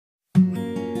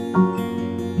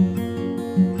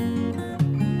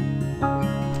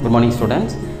Good morning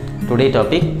students. Today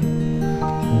topic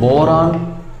boron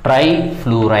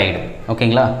trifluoride.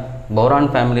 ஓகேங்களா, boron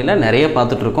ஃபேமிலியில் நிறைய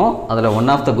பார்த்துட்டு இருக்கோம். அதில் ஒன்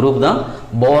ஆஃப் த குரூப் தான்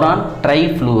boron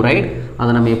trifluoride. அதை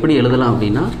நம்ம எப்படி எழுதலாம்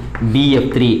அப்படின்னா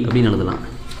BF3 அப்படின்னு எழுதலாம்.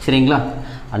 சரிங்களா,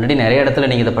 ஆல்ரெடி நிறைய இடத்துல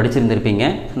நீங்கள் இதை படிச்சிருந்திருப்பீங்க.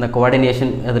 இந்த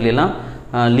கோஆர்டினேஷன் இதுலாம்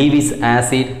லீவிஸ்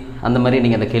ஆசிட் அந்த மாதிரி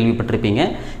நீங்கள் அதை கேள்விப்பட்டிருப்பீங்க.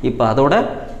 இப்போ அதோட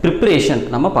ப்ரிப்ரேஷன்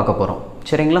நம்ம பார்க்க போகிறோம்.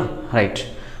 சரிங்களா, ரைட்.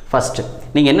 ஃபஸ்ட்டு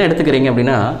நீங்கள் என்ன எடுத்துக்கிறீங்க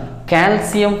அப்படின்னா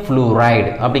கால்சியம் ஃப்ளூரைடு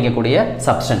அப்படிங்கக்கூடிய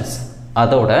சப்ஸ்டன்ஸ்,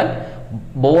 அதோட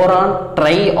போரான்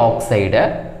ட்ரை ஆக்சைடை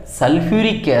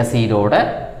சல்ஃபியூரிக் ஆசிடோட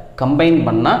கம்பைன்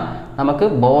பண்ணால் நமக்கு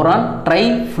போரான் ட்ரை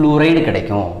ஃப்ளூரைடு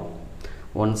கிடைக்கும்.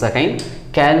 ஒன் செகண்ட்,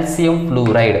 கால்சியம்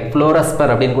ஃப்ளூரைடு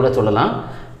ஃப்ளோரஸ்பர் அப்படின்னு கூட சொல்லலாம்.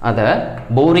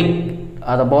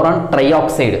 அதை போரான் ட்ரை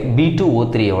ஆக்சைடு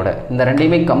B2O3ஓட இந்த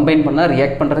ரெண்டையுமே கம்பைன் பண்ணால்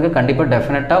ரியாக்ட் பண்ணுறதுக்கு கண்டிப்பாக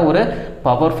டெஃபினட்டாக ஒரு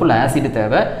பவர்ஃபுல் ஆசிட்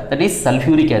தேவை. தட் இஸ்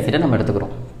சல்ஃபியூரிக் ஆசிடை நம்ம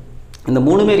எடுத்துக்கிறோம். இந்த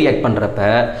மூணுமே ரியாக்ட் பண்ணுறப்ப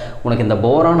உனக்கு இந்த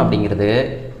போரான் அப்படிங்கிறது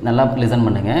நல்லா லிசன்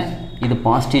பண்ணுங்கள், இது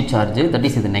பாசிட்டிவ் சார்ஜ், தட்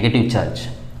இஸ் இது நெகட்டிவ் சார்ஜ்.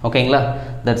 ஓகேங்களா,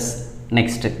 that's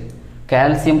next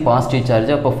calcium positive charge,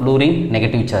 அப்போ ஃப்ளூரின்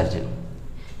நெகட்டிவ் சார்ஜ்.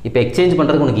 இப்போ எக்ஸ்சேஞ்ச்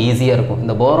பண்ணுறதுக்கு உனக்கு ஈஸியாக இருக்கும்.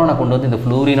 இந்த போரானை கொண்டு வந்து இந்த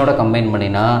ஃப்ளூரினோட கம்பைன்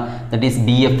பண்ணினா தட் இஸ்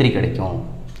BF3 கிடைக்கும்.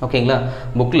 ஓகேங்களா,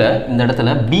 புக்கில் இந்த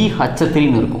இடத்துல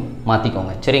BH3ன்னு இருக்கும்,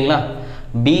 மாற்றிக்கோங்க. சரிங்களா,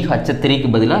 BH3க்கு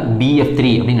பதிலாக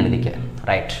BF3 அப்படின்னு எழுதிக்க.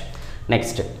 ரைட்.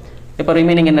 நெக்ஸ்ட்டு இப்போ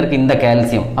ரிமைனிங் என்ன இருக்குது, இந்த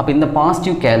கால்சியம். அப்போ இந்த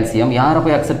பாசிட்டிவ் கால்சியம் யாரை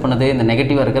போய் அக்செப்ட் பண்ணுது, இந்த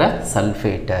நெகட்டிவாக இருக்கிற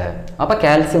சல்ஃபேட்டை. அப்போ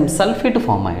கால்சியம் சல்ஃபேட்டு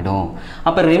ஃபார்ம் ஆகிடும்.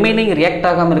 அப்போ ரிமைனிங் ரியாக்ட்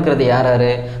ஆகாமல் இருக்கிறது யார் யார்,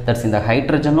 தட்ஸ் இந்த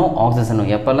ஹைட்ரஜனும் ஆக்சிஜனும்.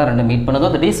 எப்போல்லாம் ரெண்டு meet பண்ணதோ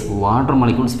that is water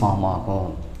molecules form ஆகும்.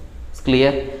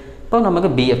 கிளியர். இப்போ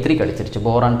நமக்கு BF3 கிடச்சிருச்சு,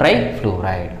 boron try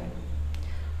fluoride.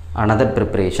 Another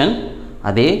preparation,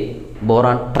 அதே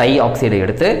போரான் ட்ரை ஆக்சைடை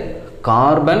எடுத்து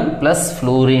கார்பன் ப்ளஸ்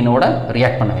ஃப்ளூரினோட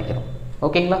ரியாக்ட் பண்ண வைக்கிறோம்.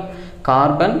 ஓகேங்களா,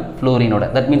 கார்பன் ஃப்ளூரினோட,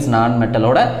 தட் மீன்ஸ் நான்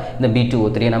மெட்டலோட இந்த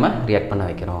B2O3 நம்ம ரியாக்ட் பண்ண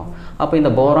வைக்கிறோம். அப்போ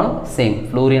இந்த போரான் சேம்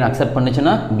ஃப்ளூரின் அக்செப்ட்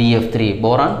பண்ணுச்சுன்னா BF3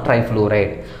 boron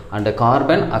trifluoride, and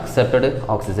carbon accepted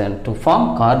oxygen to form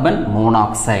carbon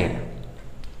monoxide.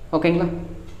 ஓகேங்களா,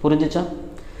 புரிஞ்சிச்சா?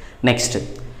 Next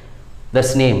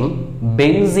that's name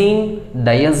benzene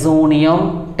diazonium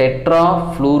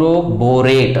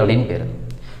டெட்ராஃப்ளூரோபோரேட் அப்படின்னு பேர்.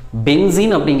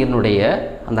 பென்சீன் அப்படிங்கிறனுடைய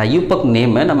அந்த ஐயூபக்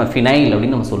நேமை நம்ம ஃபினைல்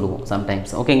அப்படின்னு நம்ம சொல்லுவோம்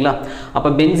சம்டைம்ஸ். ஓகேங்களா, அப்போ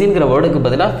பென்சீன்கிற வேர்டுக்கு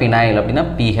பதிலாக ஃபினைல் அப்படின்னா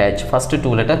PH, ஃபஸ்ட்டு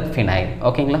 2 லெட்டர் ஃபினைல்.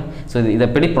 ஓகேங்களா, ஸோ இதை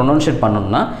எப்படி ப்ரொனவுன்ஷியேட்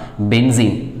பண்ணணும்னா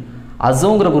பென்சீன்.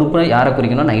 அசோங்கிற குரூப்பை யாரை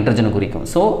குறிக்கணும், நைட்ரஜனை குறிக்கும்.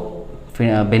 ஸோ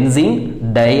பென்சீன்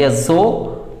டயசோ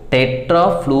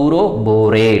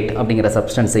டெட்ராஃப்ளூரோபோரேட் அப்படிங்கிற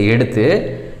சப்ஸ்டன்ஸை எடுத்து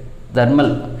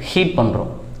தெர்மல் ஹீட்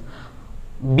பண்ணுறோம்.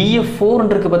 BF4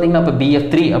 இருக்குது பார்த்தீங்கன்னா, அப்போ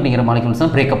BF3 அப்படிங்கிற மாலிகூல்ஸ்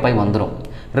தான் பிரேக்கப் ஆகி வந்துடும்.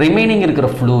 ரிமைனிங் இருக்கிற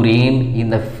ஃப்ளூரின்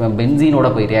இந்த பென்சீனோட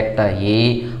போய் ரியாக்ட் ஆகி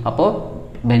அப்போது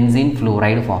பென்சீன்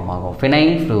ஃப்ளூரைடு ஃபார்ம் ஆகும்,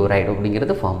 ஃபினைல் ஃப்ளூரைடு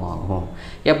அப்படிங்கிறது ஃபார்ம் ஆகும்.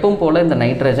 எப்பவும் போல் இந்த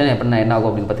நைட்ரஜன் எப்படின்னா என்ன ஆகும்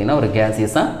அப்படின்னு பார்த்தீங்கன்னா ஒரு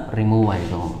கேஸியஸாக ரிமூவ்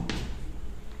ஆகிடும்.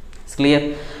 கிளியர்.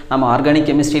 நம்ம ஆர்கானிக்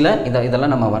கெமிஸ்ட்ரியில்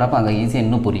இதெல்லாம் நம்ம வரப்போ அங்கே ஈஸியாக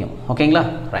இன்னும் புரியும். ஓகேங்களா,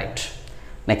 ரைட்.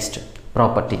 Next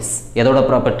properties. எதோட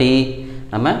ப்ராப்பர்ட்டி,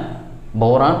 நம்ம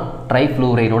boron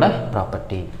ட்ரைஃப்ளூரைடோட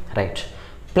property. Right.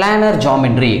 Planar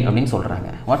geometry அப்படின்னு சொல்கிறாங்க.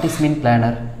 What is mean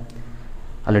planar?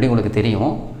 Already உங்களுக்கு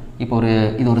தெரியும். இப்போ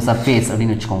இது ஒரு சர்ஃபேஸ்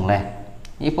அப்படின்னு வச்சுக்கோங்களேன்.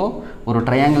 இப்போது ஒரு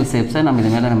ட்ரையாங்கிள் ஷேப்ஸை நம்ம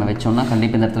இது மேலே நம்ம வச்சோம்னா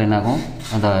கண்டிப்பாக இந்த இடத்துல என்ன ஆகும்,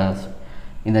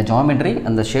 இந்த ஜாமெட்ரி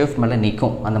அந்த ஷேப் மேலே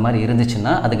நிற்கும். அந்த மாதிரி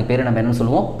இருந்துச்சுன்னா அதுக்கு பேர் நம்ம என்னென்னு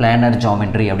சொல்லுவோம், பிளானர்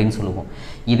ஜாமெட்ரி அப்படின்னு சொல்லுவோம்.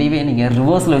 இதுவே நீங்கள்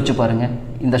ரிவர்ஸில் வச்சு பாருங்கள்,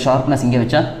 இந்த ஷார்ப்னஸ் இங்கே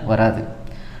வச்சா வராது.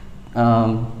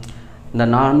 இந்த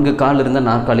 4 கால் இருந்தால்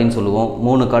நாற்காலின்னு சொல்லுவோம்,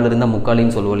 3 கால் இருந்தால்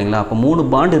முக்காலின்னு சொல்லுவோம் இல்லைங்களா. அப்போ 3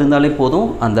 பாண்ட் இருந்தாலே போதும்,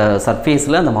 அந்த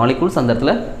சர்ஃபேஸில் அந்த மாலிகூல்ஸ் அந்த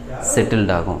இடத்துல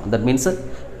செட்டில்ட் ஆகும். தட் மீன்ஸ்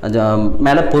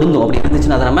மேலே பொருந்தும். அப்படி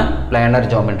இருந்துச்சுன்னா அதை நம்ம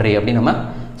பிளானர் ஜாமெட்ரி அப்படின்னு நம்ம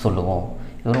சொல்லுவோம்.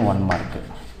 இது ஒரு 1 மார்க்கு.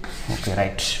 Okay,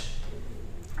 right.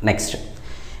 நெக்ஸ்ட்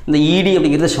இந்த ED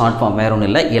அப்படிங்கிறது ஷார்ட் ஃபார்ம், வேறு ஒன்றும்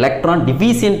இல்லை, எலக்ட்ரான்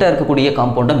டிஃபிஷியண்ட்டாக இருக்கக்கூடிய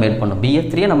காம்பவுண்டை மேட் பண்ணும்.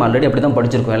 BF3 நம்ம ஆல்ரெடி அப்படி தான்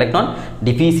படிச்சிருக்கோம், எலக்ட்ரான்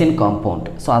டிஃபிஷியன்ட் காம்பவுண்ட்.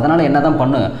 ஸோ அதனால் என்ன தான்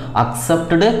பண்ணு,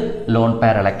 accepted lone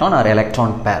pair electron R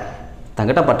electron பேர்.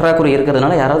 தங்கிட்ட பற்றாக்குறை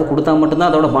இருக்கிறதுனால யாராவது கொடுத்தா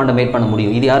மட்டும்தான் அதோட பாண்டை மேட் பண்ண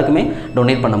முடியும். இது யாருக்குமே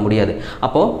டொனேட் பண்ண முடியாது.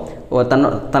 அப்போது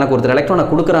தனக்கு ஒருத்தர் எலக்ட்ரானை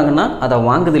கொடுக்குறாங்கன்னா அதை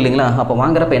வாங்குது இல்லைங்களா. அப்போ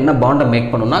வாங்குறப்ப என்ன பாண்டை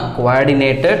மேக் பண்ணணும்னா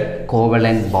கோஆர்டினேட்டட்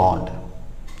கோவலன்ட் பாண்ட்.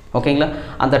 ஓகேங்களா,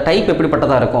 அந்த டைப்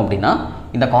எப்படிப்பட்டதாக இருக்கும் அப்படின்னா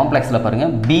இந்த காம்ப்ளெக்ஸில்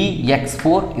பாருங்கள்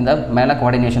BX4, இந்த மேலே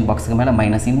கோஆர்டினேஷன் பாக்ஸுக்கு மேலே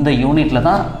மைனஸ், இந்த யூனிட்டில்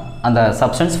தான் அந்த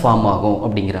சப்ஸ்டன்ஸ் ஃபார்ம் ஆகும்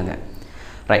அப்படிங்கிறாங்க.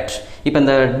 ரைட். இப்போ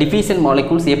இந்த டிஃபிஷியன்ட்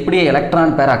மாலிகூல்ஸ் எப்படி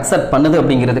எலக்ட்ரான் பேர் அக்செப்ட் பண்ணுது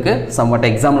அப்படிங்கிறதுக்கு சம்வாட்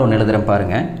எக்ஸாம்பிள் ஒன்று எழுதுகிறேன்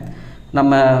பாருங்கள்.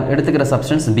 நம்ம எடுத்துக்கிற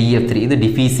சப்ஸ்டன்ஸ் BF3, இது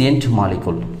டிஃபிஷியன்ட்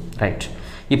மாலிகூல். ரைட்.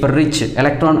 இப்போ ரிச்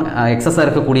எலக்ட்ரான் எக்ஸஸாக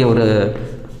இருக்கக்கூடிய ஒரு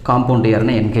காம்பவுண்ட்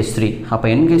யாருன்னா NH3. அப்போ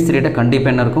NH3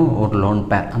 கண்டிப்பாக என்ன இருக்கும், ஒரு லோன்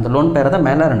பேர். அந்த லோன் பேரை தான்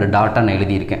மேலே 2 டாட்டாக நான்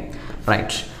எழுதியிருக்கேன்.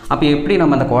 ரைட். அப்போ எப்படி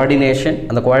நம்ம அந்த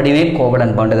கோஆர்டினேட்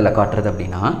கோவலன்ட் பாண்ட் இதில் காட்டுறது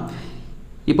அப்படின்னா,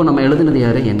 இப்போ நம்ம எழுதுனது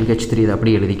யார், NH3, இதை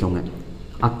அப்படியே எழுதிக்கோங்க.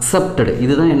 அக்செப்டடு,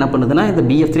 இதுதான் என்ன பண்ணுதுன்னா இந்த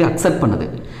BF3 அக்செப்ட் பண்ணுது.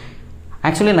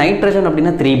 ஆக்சுவலி நைட்ரஜன்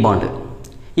அப்படின்னா 3 பாண்டு.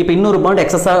 இப்போ இன்னொரு பாண்ட்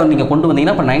எக்ஸஸாக நீங்கள் கொண்டு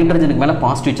வந்தீங்கன்னா இப்போ நைட்ரஜனுக்கு மேலே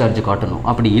பாசிட்டிவ் சார்ஜ் காட்டணும்.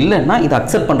 அப்படி இல்லைன்னா இதை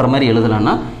அக்செப்ட் பண்ணுற மாதிரி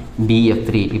எழுதலாம்னா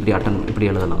BF3 இப்படி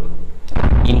எழுதலாம்.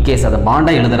 இன்கேஸ் அதை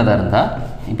பாண்டாக எழுதுறதா இருந்தால்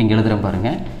இப்போ இங்கே எழுதுகிறேன்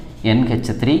பாருங்கள்,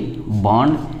 NH3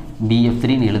 பாண்ட்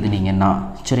BF3ன்னு எழுதுனீங்கன்னா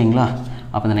சரிங்களா,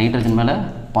 அப்போ இந்த நைட்ரஜன் மேலே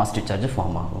பாசிட்டிவ் சார்ஜ்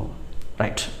ஃபார்ம் ஆகும்.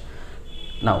 ரைட்.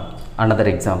 Now another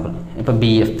example. இப்போ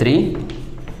BF3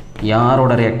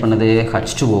 யாரோட ரியாக்ட் பண்ணுது,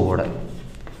 H2O-ஓட.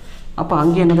 அப்போ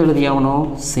அங்கே என்னது எழுதி ஆகணும்,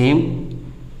 சேம்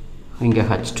இங்கே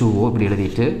H2O இப்படி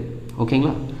எழுதிட்டு,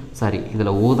 ஓகேங்களா. சாரி,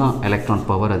 இதில் O தான் எலக்ட்ரான்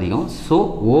பவர் அதிகம், ஸோ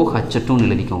OH2ன்னு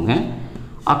எழுதிக்கோங்க.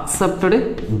 Accepted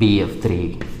BF3.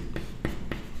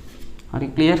 Are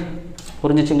you clear?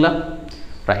 புரிஞ்சிச்சிங்களா?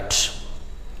 Right.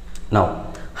 Now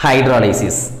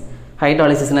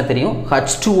ஹைட்ராலிசிஸ்னால் தெரியும்,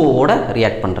 H2O-ஓட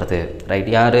ரியாக்ட் பண்ணுறது. ரைட்.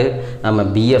 யார், நம்ம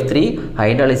BF3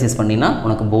 ஹைட்ராலிசிஸ் பண்ணினா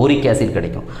உனக்கு போரிக் ஆசிட்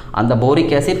கிடைக்கும். அந்த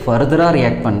போரிக் ஆசிட் ஃபர்தராக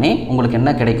ரியாக்ட் பண்ணி உங்களுக்கு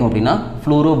என்ன கிடைக்கும் அப்படின்னா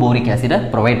ஃப்ளூரோ போரிக் ஆசிடை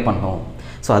ப்ரொவைட் பண்ணும்.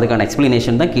 ஸோ அதுக்கான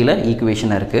எக்ஸ்ப்ளனேஷன் தான் கீழே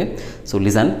ஈக்குவேஷனாக இருக்குது. ஸோ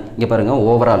லிசன், இங்கே பாருங்கள்,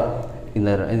 ஓவரால்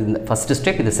இந்த ஃபஸ்ட்டு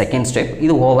ஸ்டெப், இது செகண்ட் ஸ்டெப்,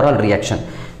 இது ஓவரால் ரியாக்ஷன்.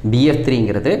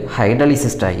 BF3ங்கிறது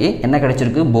ஹைட்ராலிசிஸ்ட் ஆகி என்ன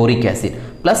கிடைச்சிருக்கு, போரிக் ஆசிட்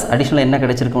ப்ளஸ் அடிஷ்னலாக என்ன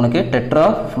கிடைச்சிருக்கு உனக்கு, டெட்ரா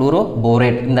ஃப்ளூரோ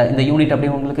போரேட். இந்த யூனிட்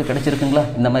அப்படியே உங்களுக்கு கிடைச்சிருக்குங்களா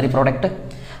இந்த மாதிரி ப்ராடக்ட்.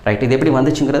 ரைட். இது எப்படி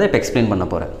வந்துச்சுங்கிறத இப்போ எக்ஸ்பிளைன் பண்ண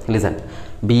போகிறேன். லிசன்,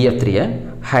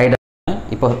 BF3-ஐ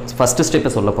இப்போ ஃபஸ்ட்டு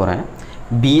ஸ்டெப்பை சொல்ல போகிறேன்.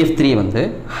 BF3 வந்து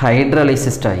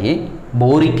ஹைட்ராலிசிஸ்ட் ஆகி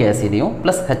போரிக் ஆசிடையும்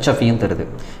ப்ளஸ் HFயும் தருது.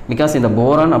 பிகாஸ் இந்த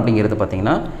போரான் அப்படிங்கிறது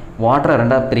பார்த்தீங்கன்னா வாட்டரை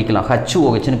ரெண்டாக பிரிக்கலாம்,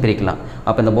 HOHன்னு பிரிக்கலாம்.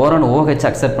 அப்போ இந்த boron OH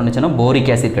accept பண்ணிச்சுன்னா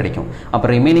boric acid கிடைக்கும். அப்போ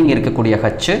ரிமைனிங் இருக்கக்கூடிய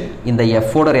H இந்த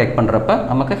F-ஓட ரியாக்ட் பண்ணுறப்ப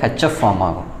நமக்கு HF ஃபார்ம்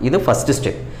ஆகும். இது ஃபஸ்ட்டு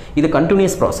ஸ்டெப். இது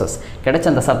கண்டினியூஸ் ப்ராசஸ். கிடைச்ச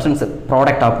அந்த சப்ஸ்டன்ஸ்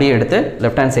ப்ராடக்ட் அப்படியே எடுத்து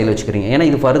லெஃப்ட் ஹேண்ட் சைடில் வச்சுக்கிறீங்க. ஏன்னா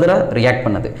இது ஃபர்தராக ரியாக்ட்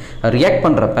பண்ணுது. ரியாக்ட்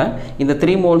பண்ணுறப்ப இந்த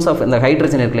 3 moles ஆஃப் இந்த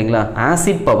ஹைட்ரஜன் இருக்கு இல்லைங்களா,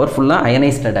 ஆசிட் பவர் ஃபுல்லாக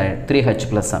அயனைஸ்டட் ஆகிடும்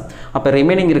 3H+. அப்போ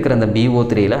ரிமைனிங் இருக்கிற இந்த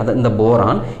BO3ல் அது இந்த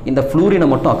போரான் இந்த ஃப்ளூரினை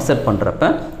மட்டும் அக்செப்ட்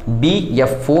பண்ணுறப்ப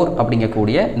BF4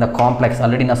 அப்படிங்கக்கூடிய இந்த காம்ப்ளெக்ஸ்,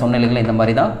 ஆல்ரெடி நான் சொன்ன இல்லைங்களா இந்த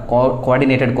மாதிரி தான்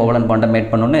கோஆர்டினேட்டட் கோவலன்ட் பாண்டை மேட்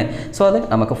பண்ணணுன்னு, ஸோ அது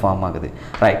நமக்கு ஃபார்ம் ஆகுது.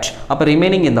 ரைட். அப்போ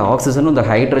ரிமைனிங் இந்த ஆக்சிஜனும் இந்த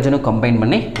ஹைட்ரஜனும் கம்பைன்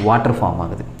பண்ணி வாட்டர் ஃபார்ம்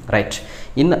ஆகுது. ரைட்.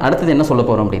 இன்னும் அடுத்தது என்ன சொல்ல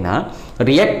போகிறோம் அப்படின்னா,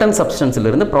 ரியாக்டன்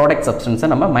சப்ஸ்டன்ஸிலிருந்து ப்ராடக்ட் சப்ஸ்டன்ஸை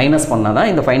நம்ம மைனஸ் பண்ணால் தான்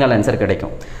இந்த ஃபைனல் ஆன்சர்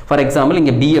கிடைக்கும். ஃபார் எக்ஸாம்பிள்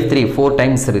இங்கே BF3 4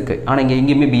 times இருக்குது, ஆனால் இங்கே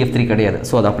எங்கேயுமே BF3 கிடையாது.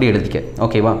 ஸோ அது அப்படி எழுதிக்க.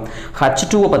 ஓகேவா.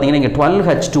 H2O பார்த்தீங்கன்னா இங்கே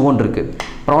 12H2O இருக்குது,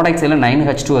 ப்ராடக்ட்ஸ் எல்லாம்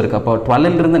 9H2O இருக்குது. அப்போ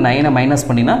 12லிருந்து 9 மைனஸ்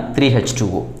பண்ணினா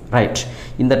 3H2O. ரைட்.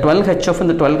 இந்த 12HF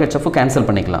இந்த 12HF கேன்சல்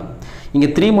பண்ணிக்கலாம். இங்கே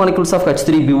 3 molecules of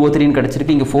H3BO3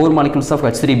 கிடச்சிருக்கு, இங்கே 4 molecules of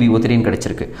H3BO3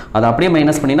 கிடச்சிருக்கு. அது அப்படியே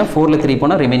மைனஸ் பண்ணினா 4ல் 3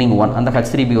 போனால் ரிமைனிங் 1, அந்த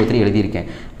H3BO3 எழுதியிருக்கேன்.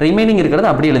 ரிமைனிங் இருக்கிறது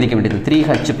அப்படியே எழுதிக்க வேண்டியது,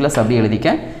 3H ப்ளஸ் அப்படி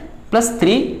எழுதிக்க, ப்ளஸ்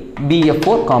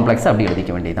 3BF4 காம்ப்ளெக்ஸ் அப்படி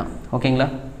எழுதிக்க வேண்டியதுதான். ஓகேங்களா,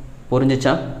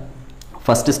 புரிஞ்சிச்சா?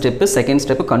 First step second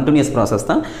step continuous process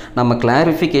தான், நம்ம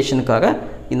கிளாரிஃபிகேஷனுக்காக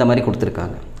இந்த மாதிரி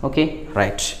கொடுத்துருக்காங்க. Okay,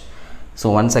 right. So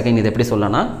once again இது எப்படி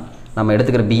சொல்லலாம், நம்ம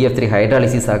எடுத்துக்கிற BF3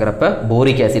 ஹைட்ராலிசிஸ் ஆகிறப்ப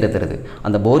போரிக் ஆசிடை தருது.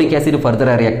 அந்த போரிக் ஆசிட்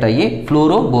ஃபர்தராக ரியாக்ட் ஆகி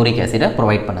ஃப்ளூரோ போரிக் ஆசிடை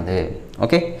ப்ரொவைட் பண்ணுது.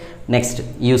 Okay, next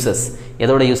uses.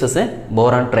 எதோட யூசஸ்ஸு,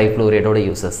 போரான் ட்ரைஃப்ளூரைடோட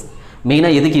யூசஸ்.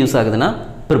 மெயினாக எதுக்கு யூஸ் ஆகுதுன்னா,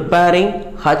 ப்ரிப்பேரிங்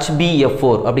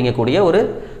HbF4 அப்படிங்கக்கூடிய ஒரு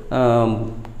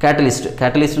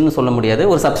கேட்டலிஸ்ட்னு சொல்ல முடியாது,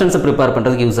 ஒரு சப்ஸ்டன்ஸை ப்ரிப்பேர்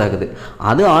பண்ணுறதுக்கு யூஸ் ஆகுது.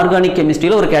 அது ஆர்கானிக்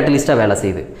கெமிஸ்ட்ரியில் ஒரு கேட்டலிஸ்ட்டாக வேலை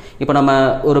செய்யுது. இப்போ நம்ம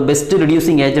ஒரு பெஸ்ட்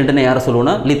ரிடியூசிங் ஏஜென்ட்னு யாரை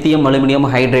சொல்லுவோம்னா, லித்தியம் அலுமினியம்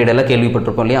ஹைட்ரைடு எல்லாம்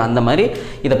கேள்விப்பட்டிருப்போம் இல்லையா, அந்த மாதிரி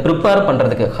இதை ப்ரிப்பேர்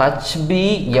பண்ணுறதுக்கு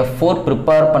HbF4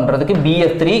 ப்ரிப்பேர் பண்ணுறதுக்கு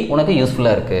BF3 உனக்கு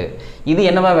யூஸ்ஃபுல்லாக இருக்குது. இது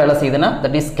என்னவா வேலை செய்யுதுன்னா,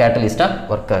 தட் இஸ் கேட்டலிஸ்ட்டாக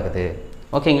ஒர்க் ஆகுது.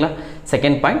 ஓகேங்களா.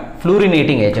 Second point,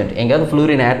 ஃப்ளூரினேட்டிங் agent. எங்கேயாவது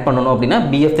ஃப்ளூரின் ஆட் பண்ணணும் அப்படின்னா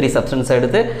BF3 சப்ஸ்டன்ஸை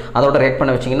எடுத்து அதோட ரியாக்ட்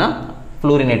பண்ண வச்சிங்கன்னா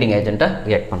ஃப்ளூரினேட்டிங் ஏஜென்ட்டை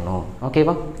ரியாக்ட் பண்ணும்.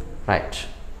 ஓகேவா, right.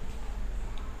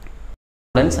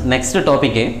 Friends, next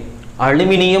டாபிக்கு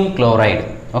aluminium chloride.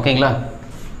 ஓகேங்களா,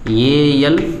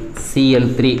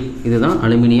 AlCl3 இதுதான்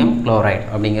அலுமினியம் குளோரைடு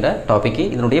அப்படிங்கிற டாபிக்கு.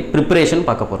 இதனுடைய ப்ரிப்பரேஷன்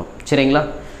பார்க்க போகிறோம். சரிங்களா.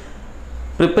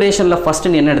 ப்ரிப்பரேஷனில்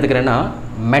ஃபஸ்ட்டு நீ என்ன எடுத்துக்கிறேன்னா,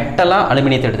 மெட்டலாக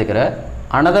அலுமினியத்தை எடுத்துக்கிற,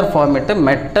 அனதர் ஃபார்மேட்டு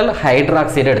மெட்டல்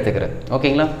ஹைட்ராக்சைடு எடுத்துக்கிறேன்.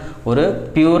 ஓகேங்களா. ஒரு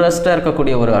பியூரஸ்ட்டாக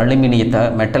இருக்கக்கூடிய ஒரு அலுமினியத்தை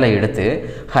மெட்டலை எடுத்து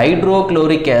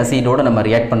ஹைட்ரோக்ளோரிக் ஆசிடோடு நம்ம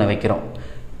ரியாக்ட் பண்ண வைக்கிறோம்.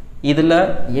 இதில்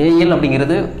Al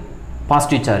அப்படிங்கிறது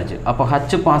பாசிட்டிவ் சார்ஜ், அப்போ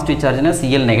H positive சார்ஜ்னா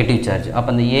Cl negative charge. அப்போ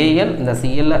இந்த Al இந்த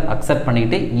Cl அக்செப்ட்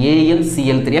பண்ணிவிட்டு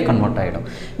AlCl3 கன்வெர்ட் ஆகிடும்.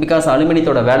 Because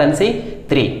அலுமினியத்தோட valency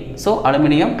 3. So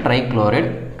aluminium trichloride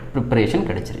preparation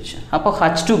கிடச்சிருச்சு. அப்போ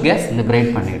H2 கேஸ்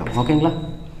லிபரேட் பண்ணிவிடும். ஓகேங்களா,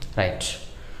 ரைட்.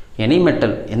 எனி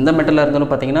மெட்டல், எந்த மெட்டலாக இருந்தாலும்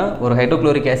பார்த்தீங்கன்னா ஒரு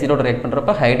ஹைட்ரோக்ளோரிக் ஆசிடோட ரியாக்ட்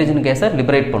பண்ணுறப்ப ஹைட்ரஜன் கேஸை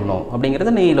லிபரேட் பண்ணணும்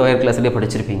அப்படிங்கிறத நீ லோயர் கிளாஸ்லேயே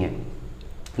படிச்சிருப்பீங்க.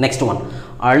 Next one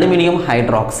aluminium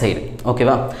hydroxide.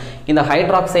 ஓகேவா, இந்த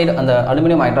ஹைட்ராக்சைடு அந்த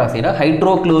அலுமினியம் ஹைட்ராக்சைடை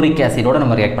ஹைட்ரோக்ளோரிக் ஆசிடோட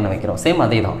நம்ம ரியாக்ட் பண்ண வைக்கிறோம். சேம்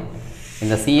அதே தான்,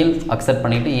 இந்த Cl அக்செப்ட்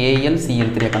பண்ணிவிட்டு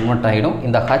AlCl3 கன்வெர்ட் ஆகிடும்.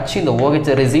 இந்த H இந்த OH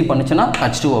ரிசீவ் பண்ணிச்சுன்னா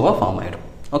H2O ஃபார்ம் ஆகிடும்.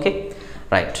 Okay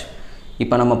right.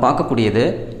 இப்போ நம்ம பார்க்கக்கூடியது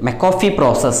மெக்காஃபி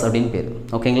ப்ராசஸ் அப்படின்னு பேர்.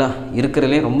 ஓகேங்களா,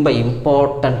 இருக்கிறதுலே ரொம்ப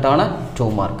இம்பார்ட்டண்ட்டான 2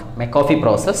 மார்க் மெக்காஃபி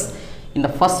ப்ராசஸ். இந்த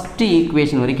ஃபஸ்ட்டு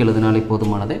ஈக்குவேஷன் வரைக்கும் எழுதினாலே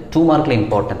போதுமானது. 2 மார்க்கில்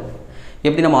இம்பார்ட்டன்ட்.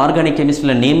 எப்படி நம்ம ஆர்கானிக்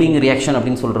கெமிஸ்ட்ரியில் நேமிங் ரியாக்ஷன்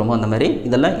அப்படின்னு சொல்கிறோமோ அந்த மாதிரி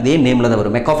இதெல்லாம் இதே நேமில் தான்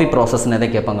வரும். மெக்காஃபி ப்ராசஸ்ன்னு எதை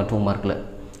கேட்பாங்க 2 மார்க்கில்.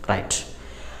 ரைட்.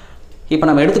 இப்போ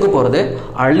நம்ம எடுத்துக்க போகிறது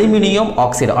அலுமினியம்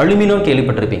ஆக்சைடு. அலுமினியம்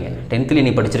கேள்விப்பட்டிருப்பீங்க, 10th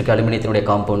நீ படிச்சிருக்க அலுமினியத்தினுடைய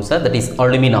காம்பவுண்ட்ஸை, தட் இஸ்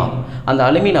அலுமினா. அந்த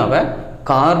அலுமினாவை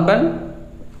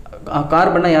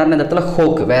கார்பன்னா யாருன்னு இந்த இடத்துல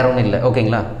ஹோக், வேற ஒன்றும் இல்லை.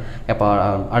 ஓகேங்களா, இப்போ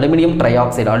aluminium try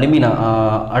oxide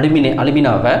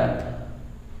அலுமினாவை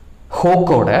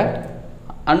ஹோக்கோட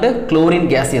and chlorine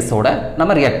கேஸஸோட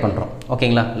நம்ம ரியாக்ட் பண்ணுறோம்.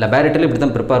 ஓகேங்களா, லெபார்ட்டரியில் இப்படி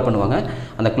தான் ப்ரிப்பேர் பண்ணுவாங்க.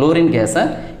 அந்த குளோரின் கேஸை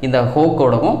இந்த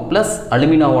ஹோக்கோடவும் ப்ளஸ்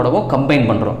அலுமினாவோடவும் கம்பைன்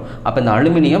பண்ணுறோம். அப்போ இந்த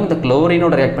அலுமினியம் இந்த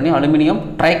குளோரினோட ரியாக்ட் பண்ணி அலுமினியம்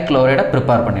ட்ரைக்ளோரைடை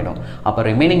ப்ரிப்பேர் பண்ணிடும். அப்போ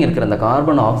ரிமைனிங் இருக்கிற அந்த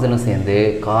கார்பன் ஆக்சிஜனும் சேர்ந்து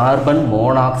கார்பன்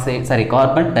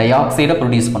டை ஆக்சைடை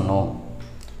ப்ரொடியூஸ் பண்ணும்.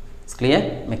 கிளியர்?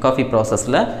 மெக்காஃபி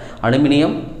ப்ராசஸில்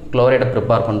அலுமினியம் குளோரைடை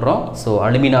ப்ரிப்பேர் பண்ணுறோம். ஸோ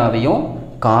அலுமினாவையும்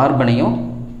கார்பனையும்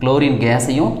குளோரின்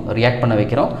கேஸையும் ரியாக்ட் பண்ண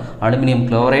வைக்கிறோம். Aluminium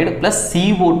chloride plus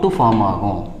CO2 form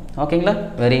ஆகும். ஓகேங்களா,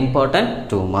 very important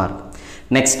 2 mark.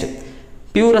 Next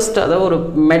purest, அதாவது ஒரு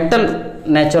மெட்டல்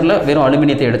நேச்சரில் வெறும்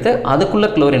அலுமினியத்தை எடுத்து அதுக்குள்ளே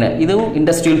குளோரினை, இதுவும்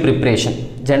இண்டஸ்ட்ரியல் ப்ரிப்ரேஷன்.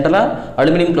 ஜென்ரலாக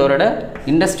அலுமினியம் குளோரைடை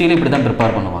இண்டஸ்ட்ரியில் இப்படி தான்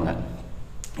ப்ரிப்பேர் பண்ணுவாங்க.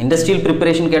 இண்டஸ்ட்ரியல்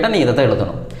ப்ரிப்பரேஷன் கேட்டால் நீ இதை தான்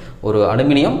எழுதணும். ஒரு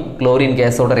அலுமினியம் குளோரின்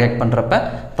கேஸோட ரியாக்ட் பண்ணுறப்ப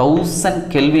 1000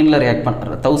 கெல்வினில் ரியாக்ட்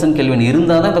பண்ணுற 1000 கெல்வின்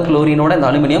இருந்தால் தான் இந்த குளோரினோட இந்த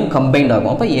அலுமினியம் கம்பைண்ட்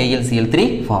ஆகும். அப்போ AlCl3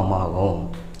 ஃபார்ம் ஆகும்.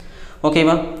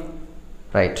 ஓகேவா,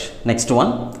 ரைட். Next one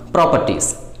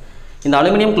properties. இந்த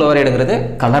அலுமினியம் குளோரைடுங்கிறது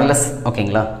கலர்லெஸ்.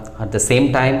 ஓகேங்களா, at the same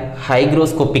time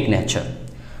hygroscopic nature.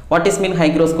 What is mean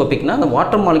ஹைக்ரோஸ்கோபிக்னா அந்த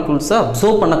வாட்டர் மாலிகூல்ஸை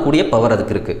அப்சர்வ் பண்ணக்கூடிய பவர்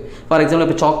அதுக்கு இருக்குது. ஃபார் எக்ஸாம்பிள்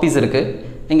இப்போ சாக் பீஸ் இருக்குது,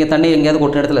 நீங்கள் தண்ணி எங்கேயாவது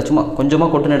கொட்டின இடத்துல சும்மா கொஞ்சமாக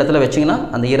கொட்டின இடத்துல வச்சிங்கன்னா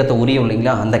அந்த ஈரத்தை உரியும்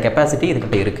இல்லைங்களா, அந்த கெப்பாசிட்டி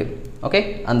இதுக்கிட்ட இருக்குது. ஓகே,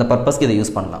 அந்த பர்பஸ்க்கு இதை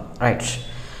யூஸ் பண்ணலாம். ரைட்.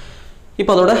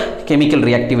 இப்போ அதோட கெமிக்கல்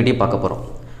ரியாக்டிவிட்டி பார்க்க போகிறோம்.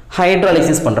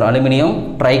 ஹைட்ராலிசிஸ் பண்ணுற அலுமினியம்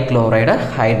ட்ரைக்ளோரைடை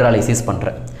ஹைட்ராலிசிஸ்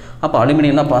பண்ணுறேன். அப்போ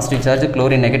அலுமினியம்னா positive charge,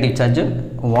 chlorine negative charge,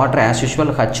 water as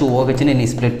usual HOHன்னு நீ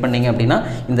ஸ்ப்ளிட் பண்ணிங்க அப்படின்னா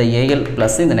இந்த Al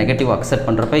ப்ளஸ் இந்த நெகட்டிவ் அக்செப்ட்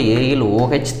பண்ணுறப்ப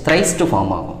AlOH த்ரைஸ்ட்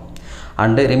ஃபார்ம் ஆகும்.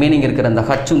 அண்டு ரிமைனிங் இருக்கிற அந்த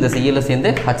H இந்த Cl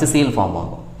சேர்ந்து HCl ஃபார்ம்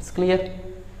ஆகும். கிளியர்?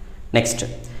 நெக்ஸ்ட்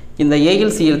இந்த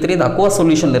AlCl3 இந்த அக்வா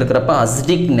சொல்யூஷனில் இருக்கிறப்ப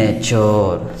அசிடிக்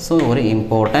நேச்சர். ஸோ ஒரு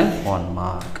important 1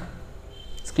 mark.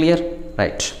 Clear?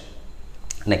 Right.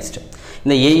 Next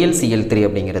இந்த AlCl3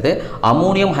 அப்படிங்கிறது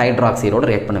அமோனியம் ஹைட்ராக்சைடோட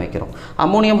ரியாக்ட் பண்ண வைக்கிறோம்.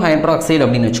 அமோனியம் ஹைட்ராக்சைடு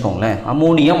அப்படின்னு வச்சுக்கோங்களேன்.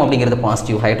 அமோனியம் அப்படிங்கிறது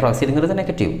பாசிட்டிவ், ஹைட்ராக்சைடுங்கிறது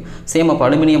நெகட்டிவ். சேம் அப்போ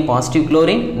aluminium positive,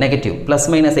 chlorine negative, plus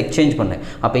minus exchange பண்ணு.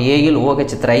 அப்போ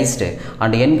AlOH த்ரைஸ்டு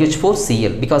அண்ட்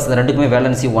NH4Cl, பிகாஸ் இந்த ரெண்டுக்குமே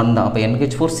வேலன்சி 1 தான். அப்போ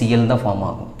NH4Cl தான் ஃபார்ம்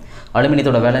ஆகும்.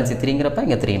 அலுமினியத்தோட வேலன்சி 3ங்கிறப்ப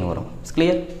இங்கே 3ன்னு வரும்.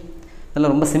 கிளியர்?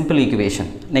 இதெல்லாம் ரொம்ப simple equation.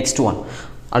 Next one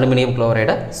aluminium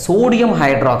குளோரைடை sodium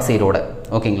ஹைட்ராக்சைடோட.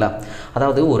 ஓகேங்களா,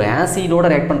 அதாவது ஒரு ஆசிடோட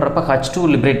ரியாக்ட் பண்ணுறப்ப H2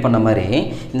 லிபரேட் பண்ண மாதிரி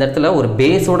இந்த இடத்துல ஒரு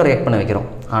பேஸோட ரியாக்ட் பண்ண வைக்கிறோம்.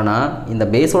 ஆனால் இந்த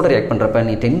பேஸோட ரியாக்ட் பண்ணுறப்ப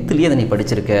நீ 10th அதை நீ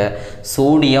படிச்சிருக்க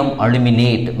சோடியம்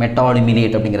அலுமினேட்,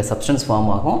 மெட்டாலுமினேட் அப்படிங்கிற சப்ஸ்டன்ஸ்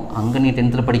ஃபார்ம் ஆகும். அங்கே நீ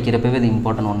 10th படிக்கிறப்பவே இது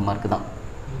இம்பார்ட்டன்ட் 1 மார்க் தான்.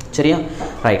 சரியா?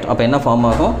 ரைட். அப்போ என்ன ஃபார்ம்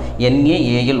ஆகும்?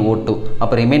 NaAlO2.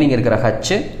 அப்போ ரிமைனிங் இருக்கிற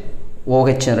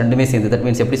OH ரெண்டுமே சேர்ந்து, தட்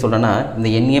மீன்ஸ் எப்படி சொல்கிறேன்னா இந்த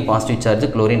Na positive charge,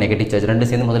 chlorine negative charge ரெண்டு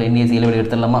சேர்ந்து முதல்ல NaCl வெளியே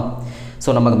எடுத்துடலாமா? ஸோ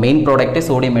நமக்கு மெயின் ப்ராடக்ட்டே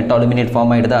சோடியம் மெட்டாலுமினேட்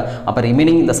ஃபார்ம் ஆகிடுதா? அப்போ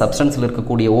ரிமைனிங் இந்த சப்ஸ்டன்ஸில்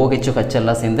இருக்கக்கூடிய OH H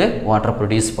எல்லாம் சேர்ந்து வாட்டர்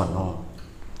ப்ரொடியூஸ் பண்ணும்.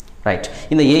 ரைட்.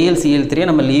 இந்த AlCl3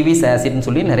 நம்ம லீவிஸ் ஆசிட்னு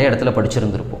சொல்லி நிறைய இடத்துல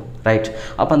படிச்சிருந்துருப்போம். ரைட்.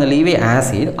 அப்போ அந்த லீவி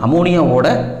ஆசிட் அமோனியாவோட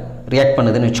ரியாக்ட்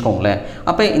பண்ணுதுன்னு வச்சுக்கோங்களேன்.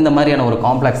 அப்போ இந்த மாதிரியான ஒரு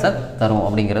காம்ப்ளெக்ஸை தரும்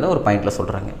அப்படிங்கிறத ஒரு பாயிண்டில்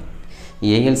சொல்கிறாங்க.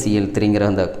 AlCl3ங்கிற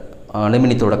அந்த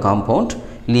அலுமினியத்தோட காம்பவுண்ட்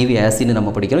லீவி ஆசிட்னு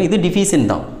நம்ம படிக்கிறோம். இது டிஃபீசன்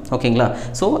தான். ஓகேங்களா,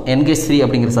 ஸோ NH3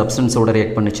 அப்படிங்கிற சப்ஸ்டன்ஸோட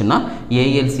ரியாக்ட் பண்ணிச்சுன்னா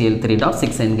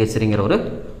AlCl3.6NH3ங்கிற ஒரு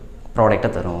ப்ராடக்டை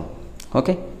தரும்.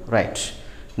 Okay, right.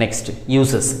 Next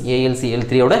uses.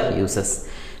 AlCl3யோட uses.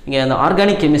 நீங்கள் அந்த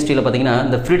ஆர்கானிக் கெமிஸ்ட்ரியில் பார்த்தீங்கன்னா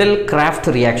இந்த ஃப்ரிடல்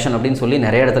கிராஃப்ட் ரியாக்ஷன் அப்படின்னு சொல்லி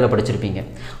நிறைய இடத்துல படிச்சிருப்பீங்க.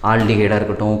 ஆல்டிஹைடாக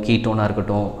இருக்கட்டும், கீட்டோனாக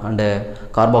இருக்கட்டும், அண்டு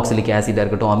கார்பாக்சிலிக் ஆசிடாக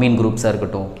இருக்கட்டும், அமீன் குரூப்ஸாக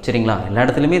இருக்கட்டும். சரிங்களா, எல்லா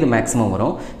இடத்துலையுமே இது மேக்ஸிமம்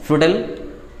வரும். ஃப்ரிடல்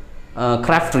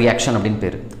கிராஃப்ட் ரியாக்ஷன் அப்படின்னு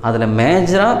பேர். அதில்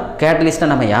மேஜராக கேட்டலிஸ்ட்டாக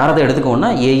நம்ம யாரதை எடுத்துக்குவோம்னா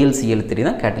AlCl3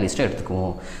 தான் கேட்டலிஸ்ட்டாக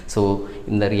எடுத்துக்குவோம். ஸோ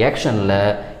இந்த ரியாக்ஷனில்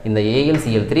இந்த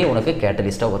AlCl3 உனக்கு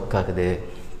கேட்டலிஸ்ட்டாக ஒர்க் ஆகுது.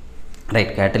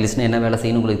 ரைட். கேட்டலிஸ்ட்னு என்ன வேலை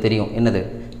செய்யணும் உங்களுக்கு தெரியும். என்னது?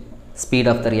 Speed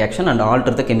of the reaction and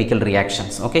alter the chemical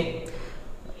reactions. Okay,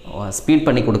 speed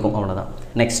பண்ணி கொடுக்கும், அவ்வளோதான்.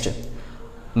 Next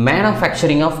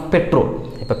manufacturing of petrol.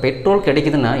 இப்போ இப்போ பெட்ரோல்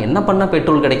கிடைக்குதுன்னா என்ன பண்ணால்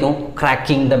பெட்ரோல் கிடைக்கும்?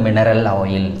 கிராக்கிங் த மினரல்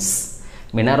ஆயில்ஸ்.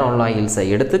 மினரல் ஆயில்ஸை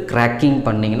எடுத்து கிராக்கிங்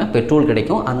பண்ணிங்கன்னா பெட்ரோல்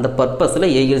கிடைக்கும். அந்த பர்பஸில்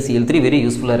AlCl3 வெரி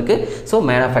யூஸ்ஃபுல்லாக இருக்குது. So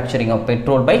manufacturing of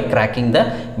petrol by cracking the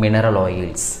mineral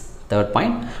oils. Third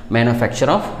point,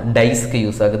 manufacture of டைஸ்க்கு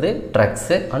use ஆகுது,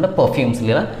 ட்ரக்ஸு அண்ட்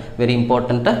பர்ஃப்யூம்ஸ்லாம் வெரி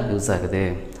இம்பார்ட்டண்ட்டாக யூஸ் ஆகுது.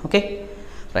 ஓகே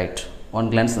ரைட்,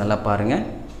 ஒன் கிளான்ஸ் நல்லா பாருங்கள்.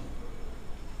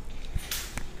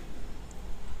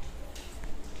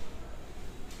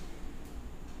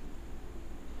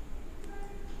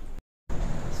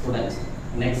 ஸ்டூடெண்ட்ஸ்,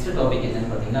 நெக்ஸ்ட் டாபிக் என்னன்னு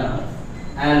பார்த்தீங்கன்னா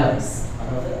ஆலம்ஸ்.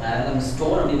 அதாவது ஆலம்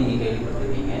ஸ்டோன் அப்படின்னு நீங்கள்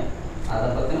கேள்விப்பட்டிருக்கீங்க. அதை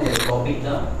பற்றின ஒரு டாபிக்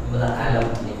தான் இந்த ஆலம்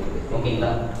அப்படிங்கிறது. ஓகேங்களா?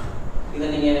 இதை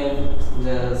நீங்கள் இந்த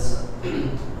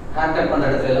ஹேர் கட் பண்ணுற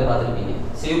இடத்துல எல்லாம் பார்த்துருப்பீங்க.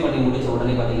 சேவ் பண்ணி முடிச்ச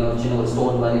உடனே பார்த்தீங்கன்னா ஒரு சின்ன ஒரு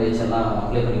ஸ்டோன் மாதிரி வச்செல்லாம்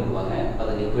அப்ளை பண்ணி விடுவாங்க.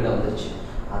 அது லிக்விடாக வந்துருச்சு.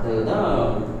 அதுதான்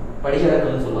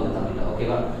படிகரக்கல்னு சொல்லுவாங்க தமிழில்.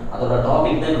 ஓகேவா? அதோட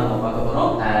டாபிக் தான் நம்ம பார்க்க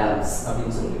போகிறோம், ஆலம்ஸ்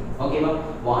அப்படின்னு சொல்லி. ஓகேவா?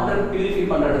 வாட்டர் பியூரிஃபை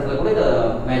பண்ணுற இடத்துல கூட இதை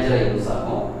மேஜராக யூஸ்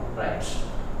ஆகும். ரைட்.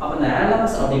 அப்போ இந்த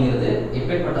ஆலம்ஸ் அப்படிங்கிறது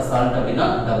எப்பேற்பட்ட சால்ட் அப்படின்னா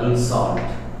டபுள் சால்ட்.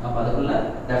 அப்போ அதுக்குள்ள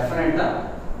டெஃபரெண்டாக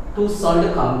 2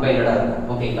 சால்ட் கம்பைன்டாக இருக்கும்.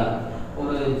 ஓகேங்களா?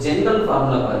 ஒரு ஜென்ரல்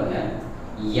ஃபார்முலா பாருங்க.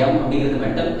 M அப்படிங்கிறது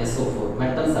மெட்டல், SO4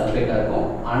 மெட்டல் சல்ஃபேட்டாக இருக்கும்.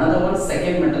 அனதர் ஒன்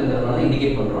செகண்ட் மெட்டல்ங்கிறதுனால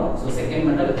இண்டிகேட் பண்ணுறோம். So second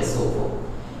metal SO4.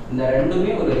 இந்த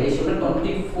ரெண்டுமே ஒரு ரேஷியோவில்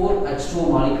 24 H2O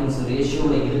மாலிகூல்ஸ்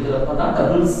ரேஷியோவில் இருக்கிறப்ப தான்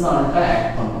டபுள் சால்ட்டை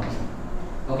ஆட் பண்ணும்.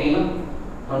 ஓகேங்களா?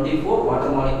 24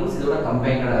 வாட்டர் மாலிகூல்ஸ் இதோட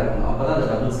கம்பைன்டாக இருக்கும். அப்போ தான் அந்த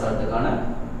டபுள் சால்ட்டுக்கான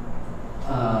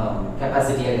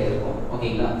கெப்பாசிட்டியாக இருக்கும்.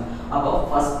 ஓகேங்களா? அப்போ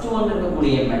ஃபர்ஸ்ட் ஒன்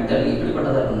இருக்கக்கூடிய மெட்டல்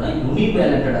எப்படிப்பட்டதாக இருக்கும்னா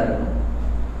யூனிவேலண்டடாக இருக்கும்.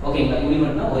 ஓகேங்களா?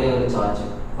 யூனிவேலண்ட்னா ஒரே ஒரு சார்ஜ்,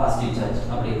 பாசிட்டிவ் சார்ஜ்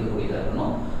அப்படி இருக்கக்கூடியதாக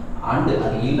இருக்கணும். அண்டு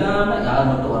அது இல்லாமல் யார்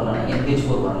மட்டும் வரலாம்னா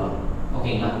NH4 வரலாம்.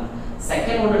 ஓகேங்களா?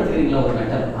 செகண்ட் ஒன் எடுத்துக்கிறீங்களா ஒரு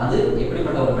மெட்டல், அது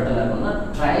எப்படிப்பட்ட ஒரு மெட்டலாக இருக்கணும்னா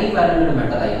ட்ரைவேலண்ட்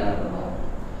மெட்டலாக என்ன இருக்கணும்.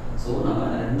 ஸோ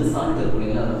நம்ம 2 சால்ட்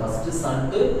இருக்குங்களா, அதில் ஃபஸ்ட்டு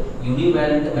சால்ட்டு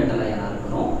யூனிவேலண்ட் மெட்டல் அயனாக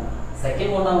இருக்கணும்.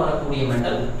 செகண்ட் ஒன்னாக வரக்கூடிய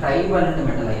மெட்டல் ட்ரைவேலண்ட்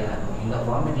மெட்டல் அயனாக இருக்கணும். இந்த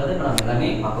ஃபார்மேட்டில் தான் நம்ம எல்லாமே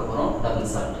பார்க்க போகிறோம்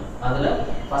டபுள் சால்ட். அதில்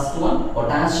ஃபர்ஸ்ட் ஒன்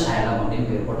பொட்டாஷ் ஆலம் அப்படின்னு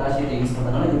பேர். பொட்டாசியத்தை யூஸ்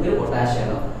பண்ணுறதுனால இது பேர் பொட்டாஷ்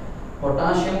ஆலம்.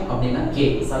 பொட்டாசியம் அப்படின்னா K,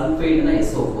 சல்ஃபேட்னா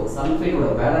SO4. சல்ஃபேட்டோட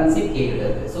வேலன்சி K கிட்ட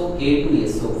இருக்கு. ஸோ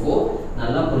K2SO4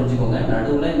 நல்லா புரிஞ்சுக்கோங்க.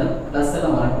 நடுவில் இந்த ப்ளஸ்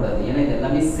எல்லாம் வரக்கூடாது, ஏன்னா இது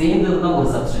எல்லாமே சேர்ந்தது தான் ஒரு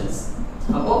சப்ஸ்டன்ஸ்.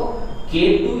 அப்போ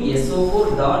K2SO4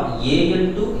 dot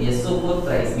Al2SO4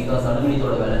 thrice because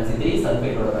அலுமினியத்தோட valency 3,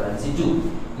 சல்ஃபேட்டோட valency 2.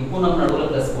 இப்போ நம்ம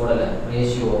நடுவில் ப்ளஸ் போடல,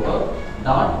 ரேஷியோ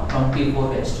டாட்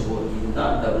 24H2O.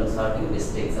 இதுதான் டபுள் சால்ட்.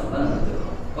 பெஸ்ட் எக்ஸாம்பிள் நம்ம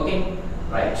எடுத்துக்கிறோம். Okay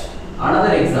right.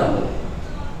 அனதர் எக்ஸாம்பிள்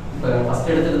இப்போ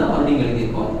ஃபர்ஸ்ட் எடுத்துட்டு தான் மறுபடியும்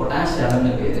எழுதியிருக்கோம். பொட்டாஷ்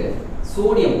ஆலம்னு பேர்.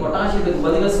 சோடியம், பொட்டாசியத்துக்கு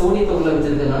பதிலாக சோடியத்தை உள்ள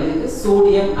வச்சிருக்கிறதுனால இதுக்கு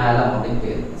சோடியம் ஆலம் அப்படின்னு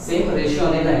பேர். சேம் ரேஷியோ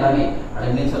அதே தான் எல்லாமே.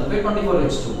 Aluminium sulphate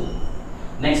 24H2O.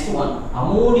 Next one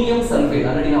ammonium sulphate.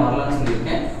 Already நான் வரலாம்னு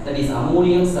சொல்லியிருக்கேன். That is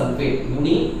ammonium sulphate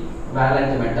uni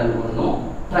வேலண்ட் metal ஒன்றும்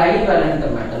ட்ரைவேலண்ட்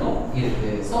மெட்டலும்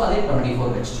இருக்கு. ஸோ அதே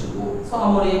 24H2O. ஸோ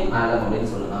அமோனியம் ஆலம்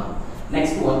அப்படின்னு சொல்லலாம்.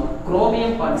 நெக்ஸ்ட் ஒன்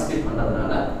குரோமியம் பார்ட்டிசிபேட்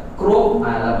பண்ணுறதுனால குரோம்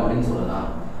ஆலம் அப்படின்னு சொல்லலாம்.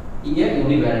 இங்கே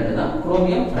யூனிவேலண்ட் தான்,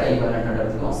 குரோமியம் ட்ரைவேலண்ட்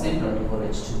எடுத்துக்கோம். Same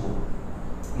 24H2O.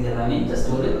 இது எல்லாமே ஜஸ்ட்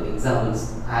ஒரு எக்ஸாம்பிள்ஸ்,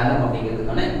 ஆலம்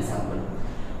அப்படிங்கிறதுக்கான எக்ஸாம்பிள்.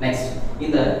 நெக்ஸ்ட்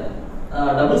இந்த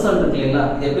டபுள் சால்ட் இருக்கு இல்லைங்களா,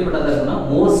 இது எப்படிப்பட்டதாக இருக்குன்னா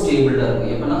மோர் ஸ்டேபிளாக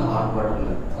இருக்கும். எப்படின்னா ஹாட்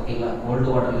வாட்டரில். ஓகேங்களா? கோல்டு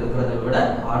வாட்டரில் இருக்கிறத விட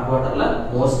ஹாட் வாட்டரில்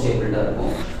மோர் ஸ்டேபிளாக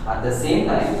இருக்கும். அட் த சேம்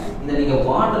டைம் இதை நீங்கள்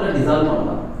வாட்டரில் டிசால்வ்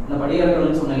பண்ணலாம். இந்த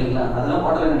படிகரக்கல்னு சொன்னேன் இல்லைங்களா, அதெல்லாம்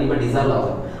வாட்டரில் கண்டிப்பாக டிசால்வ்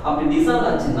ஆகும். அப்படி டிசால்வ்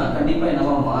ஆச்சுன்னா கண்டிப்பாக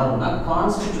என்னவா மாறும்னா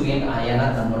கான்ஸ்டிடியூயன்ட்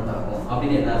அயனாக கன்வெர்ட் ஆகும்.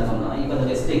 அப்படின்னு என்ன அர்த்தம்னா, இப்போ இந்த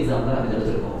பெஸ்ட் எக்ஸாம்பிள் நம்ம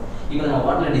எடுத்துருக்கோம். இப்போ நான்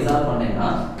வாட்டரில் டிசால்வ் பண்ணேன்னா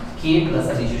K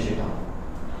 + டிஸ்யூஷேட் ஆகும்.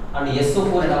 அண்ட்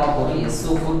SO4 என்னவா போகும்,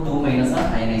 SO4 2-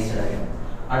 அயனைஸ்டட் ஆகிடும்.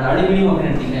 அண்ட் அலுமினியம்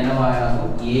அப்படின்னு எடுத்தீங்கன்னா என்னவா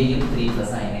ஆகும்,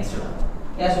 Al3+ அயனைஸ்டட் ஆகும்.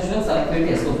 As usual சல்ஃபேட்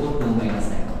SO4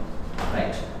 2- ஆகிடும்.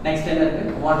 ரைட். நெக்ஸ்ட் என்ன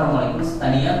இருக்கு, வாட்டர் மாலிகூல்ஸ்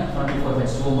தனியாக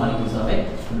 24H2O மாலிகூல்ஸாகவே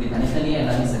இப்படி தனித்தனியாக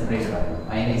எல்லாமே செப்பரேட்டட் ஆகும்,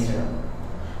 அயனைஸ்டட் ஆகும்.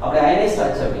 அப்படி அயனைஸ்ட்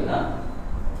ஆச்சு அப்படின்னா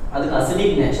அதுக்கு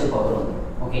அசிடிக் நேச்சர் பவர் வந்து.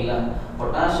 ஓகேங்களா?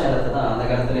 பொட்டாஷ் ஆலத்தை தான் அந்த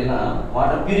காலத்துல எல்லாம்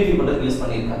வாட்டர் பியூரிஃபை பண்ணுறதுக்கு யூஸ்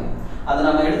பண்ணியிருக்காங்க. அது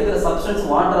நம்ம எடுத்துக்கிற சப்ஸ்டன்ஸ்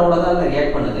வாட்டரோட தான்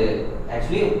ரியாக்ட் பண்ணுது.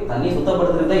 ஆக்சுவலி தண்ணி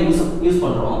சுத்தப்படுத்துறதுக்கு தான் யூஸ்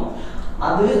பண்ணுறோம்.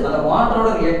 அது அந்த வாட்டரோட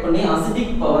ரியாக்ட் பண்ணி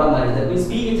அசிடிக் பவராக மாறிடுது. மீன்ஸ்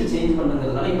pH சேஞ்ச்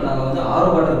பண்ணுறதுனால இப்போ நம்ம வந்து ஆரோ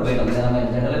வாட்டர் போயிட்டோம். இதை நம்ம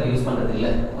ஜெனரலாக யூஸ் பண்ணுறது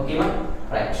இல்லை. ஓகேவா?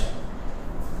 ரைட்.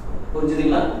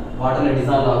 புரிஞ்சுதுங்களா? வாட்டரில்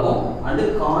டிசால்வ் ஆகும் அண்ட்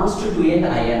கான்ஸ்டிடியூயன்ட்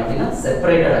அயன் அப்படின்னா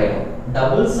செப்பரேட்டட் ஆகிடும்.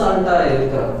 டபுள் சால்ட்டாக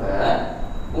இருக்கிறப்ப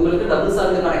உங்களுக்கு டபுள்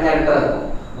சால்ட்டுக்கான கேரக்டராக இருக்கும்.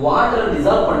 வாட்டரை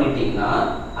டிசால்வ் பண்ணிட்டீங்கன்னா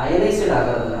அயனைஸ்ட்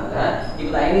ஆகிறதுனால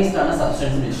இப்போ அயனைஸ்டான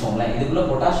சப்ஸ்டன்ஸ் வச்சுக்கோங்களேன். இதுக்குள்ள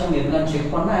பொட்டாசியம் இருக்குன்னு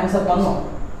செக் பண்ணால் ஆன்சர் பண்ணும்.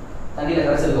 தண்ணியில்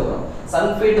கரைச்சதுக்கப்புறம்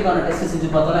சல்ஃபேட்டுக்கான டெஸ்ட் செஞ்சு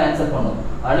பார்த்தாலும் ஆன்சர் பண்ணும்.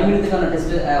 அலுமினியத்துக்கான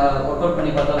டெஸ்ட் ஒர்க் அவுட்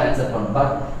பண்ணி பார்த்தாலும் ஆன்சர் பண்ணும்.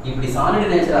 பட் இப்படி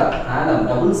சாலிட் நேச்சரா ஆலம்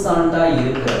டபுள் சால்ட்டா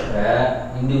இருக்கிறப்ப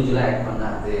இண்டிவிஜுவலாக ஆக்ட்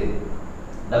பண்ணாது.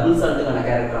 டபுள் சால்ட்டுக்கான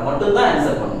கேரக்டரை மட்டும் தான்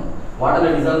ஆன்சர் பண்ணணும்.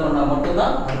 வாட்டரில் டிசால்வ் பண்ணால் மட்டும்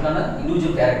தான் அதுக்கான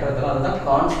இண்டிவிஜுவல் கேரக்டர் அதுதான்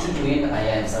கான்ஸ்டிடியூயன்ட்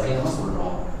அயான்ஸ் அப்படின்னு நம்ம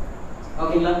சொல்கிறோம்.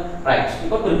 ஓகேங்களா? ரைட்.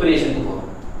 இப்போ ப்ரிப்பரேஷனுக்கு போகிறோம்.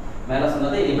 மேலே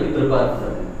சொன்னதை எப்படி ப்ரிப்பேர்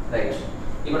பண்ணுறது. ரைட்.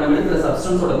 இப்போ நம்ம எடுக்கிற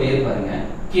சப்ஸ்டன்ஸோட பேர் பாருங்க.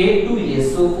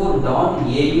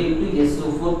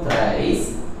 K2SO4.Al2SO4 thrice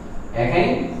again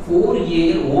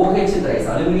 4Al OH thrice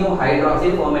aluminium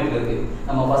hydroxide ஃபார்மேட்ல இருக்கு.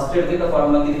 நம்ம ஃபர்ஸ்ட் எடுத்துக்கிட்ட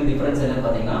ஃபார்முலாக்கு இதுக்கு டிஃபரன்ஸ் என்னன்னு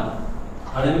பார்த்தீங்கன்னா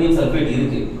அலுமினியம் சல்ஃபேட்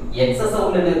இருக்கு. எக்ஸஸ்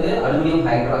உள்ள இருக்கு அலுமினியம்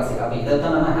ஹைட்ராக்சைடு. அப்ப இத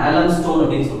தான் நம்ம ஆலம் ஸ்டோன்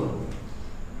அப்படி சொல்றோம்.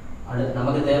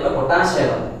 நமக்கு தேவை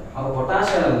பொட்டாசியம். அப்ப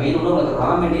பொட்டாசியம் வேணும்னா உங்களுக்கு ரா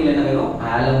மெட்டீரியல் என்ன வேணும்?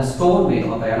 ஆலம் ஸ்டோன்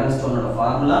வேணும். அப்ப ஆலம் ஸ்டோனோட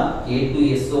formula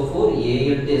K2SO4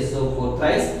 Al2SO4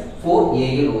 thrice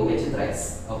 4AlOH thrice.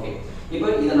 Okay. இப்போ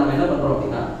இத நாம என்ன பண்றோம்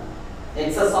அப்படினா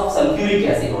excess of sulfuric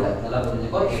acid ஓட நல்லா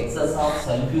புரிஞ்சுக்கோ. excess of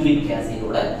sulfuric acid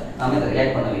ஓட நாம இத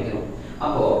ரியாக்ட் பண்ண வைக்கிறோம்.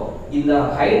 அப்போ இந்த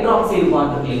ஹைட்ராக்சைடு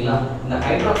பார்ட் இருக்குங்களா, இந்த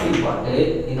ஹைட்ராக்சைடு பார்ட்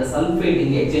இந்த சல்ஃபேட்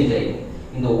இங்க எக்ஸ்சேஞ்ச் ஆயிடும்.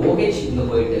 இந்த OH இங்க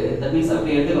போயிட்டு தட் மீன்ஸ்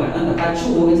அப்படியே எடுத்துக்க வேண்டாம். இந்த H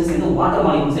OH சேர்ந்து வாட்டர்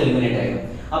மாலிக்யூல்ஸ் எலிமினேட் ஆயிடும்.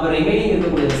 அப்ப ரிமைனிங்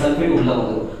இருக்கக்கூடிய சல்ஃபேட் உள்ள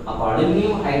வந்துரும். அப்ப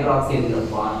அலுமினியம் ஹைட்ராக்சைடு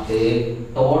பார்ட்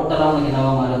டோட்டலா உங்களுக்கு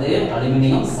என்னவா மாறுது?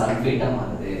 அலுமினியம் சல்ஃபேட்டா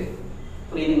மாறுது.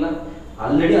 புரியுதுங்களா?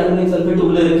 ஆல்ரெடி அலுமினியம் சல்ஃபேட்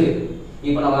உள்ள இருக்கு.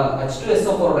 இப்போ நம்ம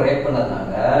H2SO4 ஓட ரியாக்ட்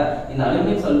பண்ணதுனால இந்த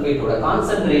அலுமினியம் சல்ஃபேட்டோட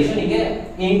கான்சன்ட்ரேஷன் இங்க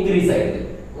இன்கிரீஸ் ஆயிடுது.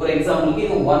 ஒரு எக்ஸாம்பிளுக்கு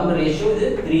இது 1 ரேஷியோ இது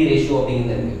 3 ரேஷியோ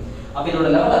அப்படிங்கிறது இருக்கு. அப்ப இதோட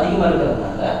லெவல் அதிகமா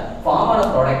இருக்கிறதுனால ஃபார்ம் ஆன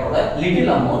ப்ராடக்ட்டோட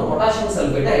லிட்டில் அமௌண்ட் பொட்டாசியம்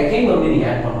சல்ஃபேட்டை அகைன் மறுபடியும் நீங்க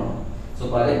ஆட் பண்ணணும். சோ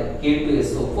பாரு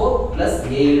K2SO4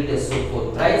 Al2SO4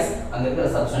 thrice அங்க இருக்கிற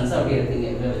சப்ஸ்டன்ஸ் அப்படியே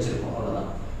எடுத்து வச்சிருக்கோம். அவ்வளவுதான்.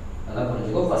 நல்லா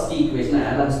புரிஞ்சுக்கோ. ஃபர்ஸ்ட் ஈக்குவேஷன்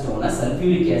ஆலம் ஸ்டோனை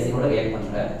சல்ஃபியூரிக் ஆசிடோட ரியாக்ட்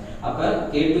பண்றேன். அப்ப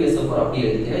K2SO4 அப்படியே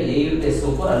எடுத்துக்கிறேன்.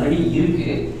 Al2SO4 ஆல்ரெடி இருக்கு.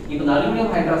 இப்போ இந்த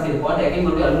அலுமினியம் ஹைட்ராக்சைடு பார்ட் அகைன்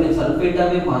மறுபடியும் அலுமினியம்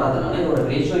சல்ஃபேட்டாவே மாறாதனால இதோட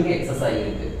ரேஷியோ இங்க எக்ஸஸ்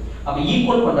ஆகிருக்கு. அப்ப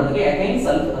ஈக்குவல் பண்றதுக்கு அகைன்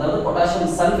அதாவது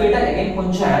பொட்டாசியம் சல்ஃபேட்டை அகைன்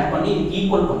கொஞ்சம் ஆட் பண்ணி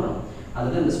ஈக்குவல் பண்றோம்.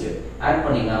 அதுதான் இந்த ஸ்டெப். ஆட்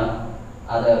பண்ணினா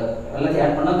அத எல்லாத்தையும்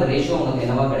ஆட் பண்ணா அந்த ரேஷியோ உங்களுக்கு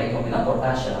என்னவா கிடைக்கும் அப்படினா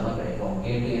பொட்டாசியமா கிடைக்கும்.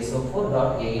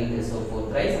 K2SO4.Al2SO4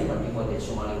 thrice and 24H2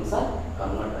 molecules are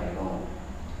convert ஆயிடும்.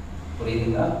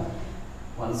 புரியுதுங்களா?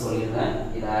 ஒன்ஸ் சொல்லிருந்தேன்.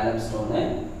 இது ஆலம் stone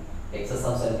excess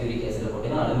of sulfuric acid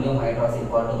போட்டினா அலுமினியம் ஹைட்ராக்சைடு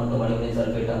பார்ட் மட்டும் அலுமினியம்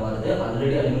சல்ஃபேட்டா மாறுது.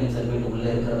 ஆல்ரெடி அலுமினியம் சல்ஃபேட் உள்ள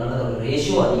இருக்கிறதுனால அதோட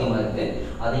ரேஷியோ அதிகமா இருக்கு.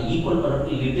 அதை ஈக்குவல்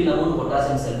பண்றதுக்கு லிட்டில் அமௌண்ட்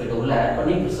பொட்டாசியம் சல்ஃபேட் உள்ள ஆட்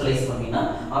பண்ணி கிறிஸ்டலைஸ் பண்ணினா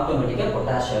ஆட்டோமேட்டிக்கா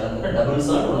பொட்டாசியம் டபுள்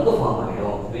சால்ட் உங்களுக்கு ஃபார்ம்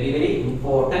ஆயிடும். Very very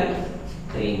important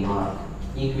 3 mark.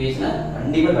 ஈக்குவேஷனை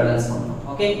கண்டிப்பா பேலன்ஸ் பண்ணணும்.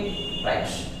 Okay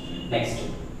right. நெக்ஸ்ட்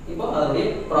இப்போ அதோட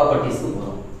ப்ராப்பர்ட்டீஸ்க்கு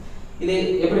போறோம். இது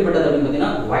எப்படிப்பட்டது அப்படினு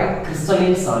பார்த்தீங்கன்னா ஒயிட்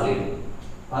கிறிஸ்டலைன் சாலிட்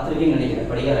பாத்துக்கிட்டே நினைக்கிறேன்.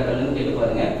 படிக்கார கல்லுன்னு கேட்டு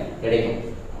பாருங்க கிடைக்கும்.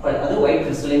 அப்ப அது ஒயிட்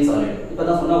கிறிஸ்டலைன் சாலிட்.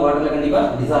 இப்பதான் சொன்னா வாட்டர்ல கண்டிப்பா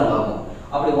டிசால்வ் ஆகும்.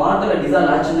 அப்படி வாட்டர்ல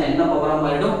டிசால்வ் ஆச்சுன்னா என்ன பவரா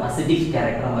மாறிடும்? அசிடிக்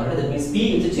கேரக்டரா மாறிடும். தட் மீன்ஸ்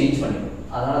pH சேஞ்ச் பண்ணிடும்.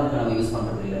 அதனால அதுக்கு நம்ம யூஸ்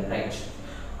பண்றது இல்ல. Right.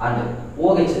 and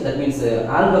OH that means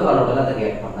ஆல்கஹாலோட அதை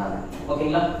ரியாக்ட் பண்ணாது.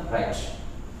 ஓகேங்களா? ரைட்.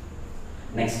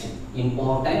 நெக்ஸ்ட்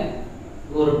இம்பார்ட்டன்ட்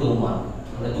ஒரு 2 மார்க்.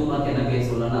 அந்த 2 மார்க் என்ன பேர்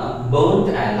சொல்லணும்னா burnt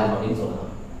alum அப்படின்னு சொல்லலாம்.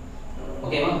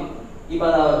 ஓகேவா? இப்போ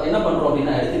என்ன பண்றோம்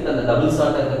அப்படின்னா எடுத்துக்கிட்ட அந்த டபுள்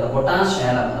சால்ட் இருக்கிற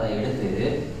பொட்டாசியம் அதை எடுத்து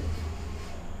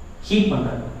ஹீட்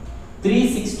பண்றோம்.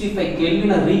 365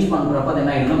 கெல்வினை ரீச் பண்றப்ப அது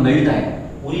என்ன ஆயிடும்? மெல்ட் ஆயிடும்,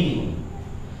 உருகிடும்.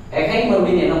 அகைன்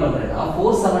மறுபடியும் என்ன பண்றேன்னா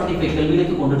 475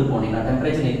 கெல்வினுக்கு கொண்டுட்டு போனீங்கன்னா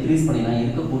டெம்பரேச்சர் இன்க்ரீஸ் பண்ணினா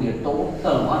இருக்கக்கூடிய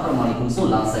டோட்டல் வாட்டர்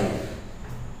மாலிக்யூல்ஸும் லாஸ் ஆயிடும்.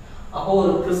 அப்போ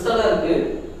ஒரு கிறிஸ்டலா இருக்கு,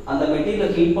 அந்த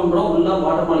மெட்டீரியல் ஹீட் பண்றோம், உள்ள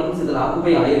வாட்டர் மாலிக்யூல்ஸ் இதுல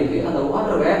ஆக்குபை ஆயிருக்கு. அந்த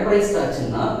வாட்டர் வேப்பரைஸ்ட்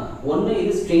ஆச்சுன்னா ஒண்ணு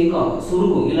இது ஸ்ட்ரிங்க் ஆகும்,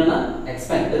 சுருங்கும், இல்லனா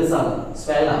எக்ஸ்பேண்ட் பெருசாகும்,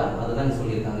 ஸ்வெல் ஆகும். அதுதான்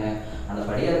சொல்லியிருக்காங்க. அந்த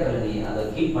படியார கலனி அதை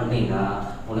ஹீட் பண்ணீங்கன்னா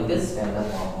உனக்கு ஸ்வெல்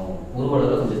ஆகும்,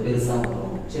 உருவளவு கொஞ்சம் பெருசா வரும்.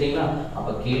 சரிங்களா? அப்ப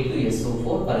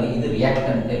K2SO4 பாருங்க, இது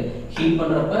ரியாக்டன்ட். ஹீட்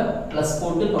பண்றப்ப பிளஸ்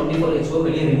போட்டு 24H2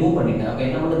 வெளியே ரிமூவ் பண்ணிட்டேன். அப்ப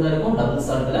என்ன மட்டும் தான் இருக்கும்? டபுள்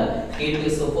சால்ட்ல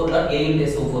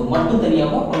K2SO4.Al2SO4 மட்டும்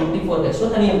தனியாவும் 24H2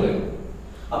 தனியா போயிடும்.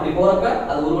 அப்படி போறப்ப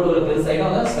அது உருவளவுல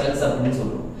பெருசாயிடும், அத ஸ்வெல்ஸ் அப்படின்னு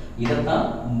சொல்றோம். இதத்தான்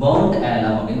burnt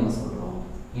alum அப்படின்னு நம்ம சொல்றோம்.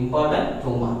 Important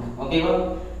 2 mark. ஓகேவா?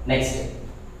 நெக்ஸ்ட்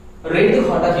ரெட்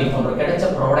ஹாட்டா ஹீட் பண்றோம். கிடைச்ச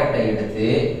ப்ராடக்ட்டை எடுத்து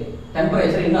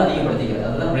டெம்பரேச்சர் இன்னும் அதிகப்படுத்திக்கிறது.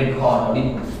 அதுதான் ரெட் ஹாட்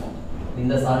அப்படின்னு சொல்றோம்.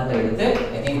 இந்த சால்ட்டை எடுத்து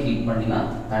அகைன் ஹீட் பண்ணினா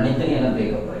தனித்தனியான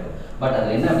பிரேக்கப் ஆயிடும். பட் அது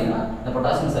என்ன அப்படின்னா இந்த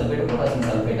பொட்டாசியம்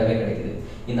சல்ஃபேட்டாவே கிடைக்குது.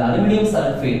 இந்த அலுமினியம்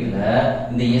சல்ஃபேட்ல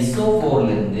இந்த SO4 ல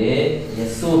இருந்து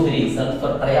SO3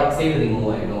 சல்ஃபர் ட்ரைஆக்சைடு ரிமூவ்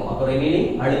ஆயிடும். அப்ப ரிமைனிங்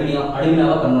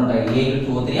அலுமினியாவா கன்வெர்ட் ஆயிடும்,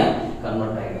 Al2O3 ஆ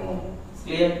கன்வெர்ட் ஆயிடும்.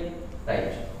 Clear?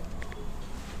 Right.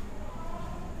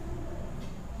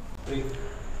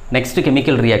 Next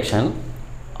chemical reaction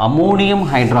ammonium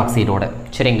ஹைட்ராக்சைடோட.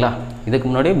 சரிங்களா? இதுக்கு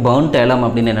முன்னாடி burnt alum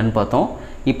அப்படின்னு என்னன்னு பார்த்தோம்.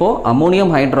 இப்போ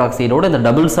அமோனியம் ஹைட்ராக்சைடோட இந்த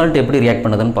டபுள் சால்ட் எப்படி ரியாக்ட்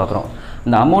பண்ணுதுன்னு பார்க்குறோம்.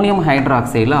 இந்த ammonium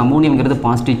ஹைட்ராக்சைடில் அமோனியம்ங்கிறது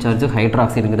positive charge,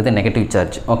 ஹைட்ராக்சைடுங்கிறது negative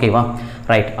charge. ஓகேவா?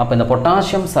 ரைட். அப்போ இந்த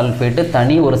பொட்டாசியம் சல்ஃபேட்டு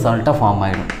தனி ஒரு சால்ட்டாக ஃபார்ம்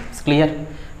ஆகிடும். கிளியர்?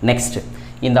 நெக்ஸ்ட்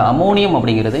இந்த அமோனியம்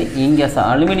அப்படிங்கிறது இங்கே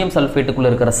அலுமினியம் சல்ஃபேட்டுக்குள்ளே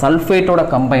இருக்கிற சல்ஃபேட்டோட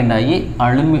கம்பைண்ட் ஆகி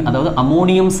அதாவது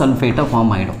அமோனியம் சல்ஃபேட்டை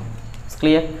ஃபார்ம் ஆகிடும்.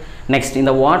 கிளியர். நெக்ஸ்ட்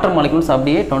இந்த வாட்டர் மாலிகுல்ஸ்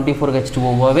அப்படியே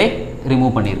 24H2Oவே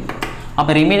ரிமூவ் பண்ணிடுது.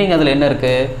 அப்போ ரிமைனிங் அதில் என்ன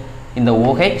இருக்குது? இந்த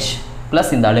OH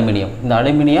ப்ளஸ் இந்த அலுமினியம். இந்த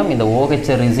அலுமினியம் இந்த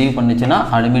OHஐ ரிசீவ் பண்ணிச்சுன்னா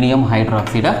அலுமினியம்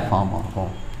ஹைட்ராக்சைடை ஃபார்ம்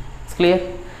ஆகும். கிளியர்.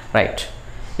 ரைட்.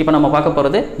 இப்போ நம்ம பார்க்க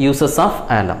போகிறது யூசஸ் ஆஃப்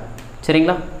ஆலம்.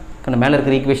 சரிங்களா? மேலே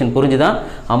இருக்கிற ஈக்குவேஷன் புரிஞ்சுதான்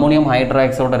அமோனியம்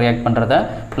ஹைட்ராக்சைடோட ரியாக்ட் பண்ணுறத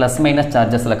ப்ளஸ் மைனஸ்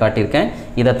சார்ஜஸில் காட்டியிருக்கேன்.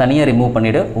 இதை தனியாக ரிமூவ்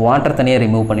பண்ணிவிடு, வாட்டர் தனியாக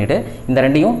ரிமூவ் பண்ணிவிடு, இந்த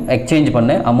ரெண்டையும் எக்ஸ்சேஞ்ச்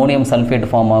பண்ணு, அமோனியம் சல்ஃபேட்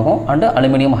ஃபார்ம் ஆகும் அண்டு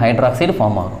அலுமினியம் ஹைட்ராக்சைடு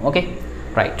ஃபார்ம் ஆகும். Okay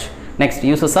right. Next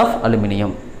uses of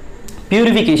aluminium.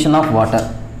 Purification of water.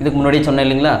 இதுக்கு முன்னாடியே சொன்னேன்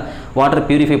இல்லைங்களா, வாட்டர்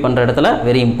பியூரிஃபை பண்ணுற இடத்துல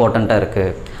வெரி இம்பார்ட்டண்ட்டாக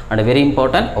இருக்குது. And very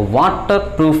important water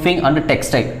proofing and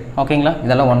textile. ஓகேங்களா,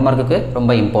 இதெல்லாம் 1 மார்க்குக்கு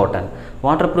ரொம்ப இம்பார்ட்டன்ட்.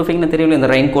 வாட்டர் ப்ரூஃபிங்னு தெரியல, இந்த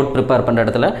ரெயின் கோட் ப்ரிப்பேர் பண்ணுற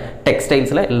இடத்துல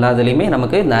டெக்ஸ்டைல்ஸில் எல்லாத்துலேயுமே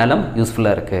நமக்கு இந்த ஆலம்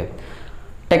யூஸ்ஃபுல்லாக இருக்குது.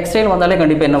 டெக்ஸ்டைல் வந்தாலே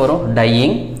கண்டிப்பாக என்ன வரும்?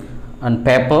 Dyeing and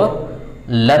paper,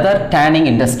 leather turning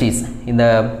industries. இந்த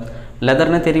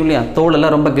லெதர்னு தெரியும் இல்லையா,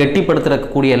 தோலெல்லாம் ரொம்ப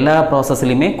கெட்டிப்படுத்தக்கூடிய எல்லா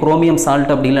ப்ராசஸ்லையுமே குரோமியம்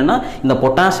சால்ட் அப்படி இல்லைன்னா இந்த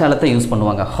பொட்டாஷ் ஆலத்தை யூஸ்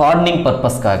பண்ணுவாங்க ஹார்டனிங்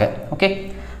பர்பஸ்க்காக. Okay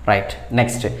right.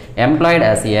 Next employed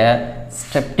as a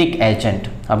ஸ்டெப்டிக் agent.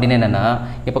 அப்படின்னு என்னென்னா,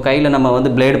 இப்போ கையில் நம்ம வந்து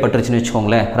பிளேடு பட்டுருச்சுன்னு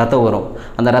வச்சுக்கோங்களேன், ரத்தம் வரும்.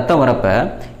 அந்த ரத்தம் வரப்போ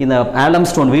இந்த ஆலம்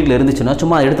ஸ்டோன் வீட்டில் இருந்துச்சுன்னா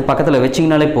சும்மா எடுத்து பக்கத்தில்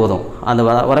வச்சிங்கனாலே போதும், அந்த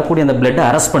வரக்கூடிய அந்த பிளட்டை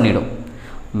அரெஸ்ட் பண்ணிவிடும்.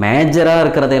 மேஜராக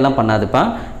இருக்கிறதையெல்லாம் பண்ணாதுப்பா,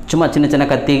 சும்மா சின்ன சின்ன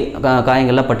கத்தி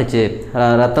காயங்கள்லாம் பட்டுச்சு,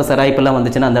 ரத்த சராய்ப்பெல்லாம்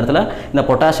வந்துச்சுன்னா அந்த இடத்துல இந்த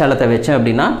பொட்டாஷ் ஆலத்தை வச்சேன்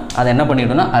அப்படின்னா அதை என்ன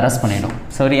பண்ணிவிடும்னா அரெஸ்ட் பண்ணிவிடும்.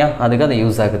 சரியா? அதுக்கு அது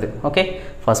யூஸ் ஆகுது. Okay,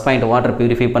 first point water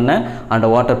purify பண்ண and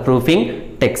water proofing,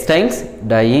 textiles,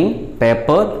 dyeing,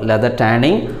 paper, leather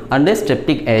turning and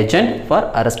ஸ்டெப்டிக் agent for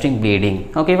arresting bleeding.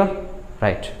 ஓகேவா?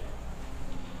 ரைட்.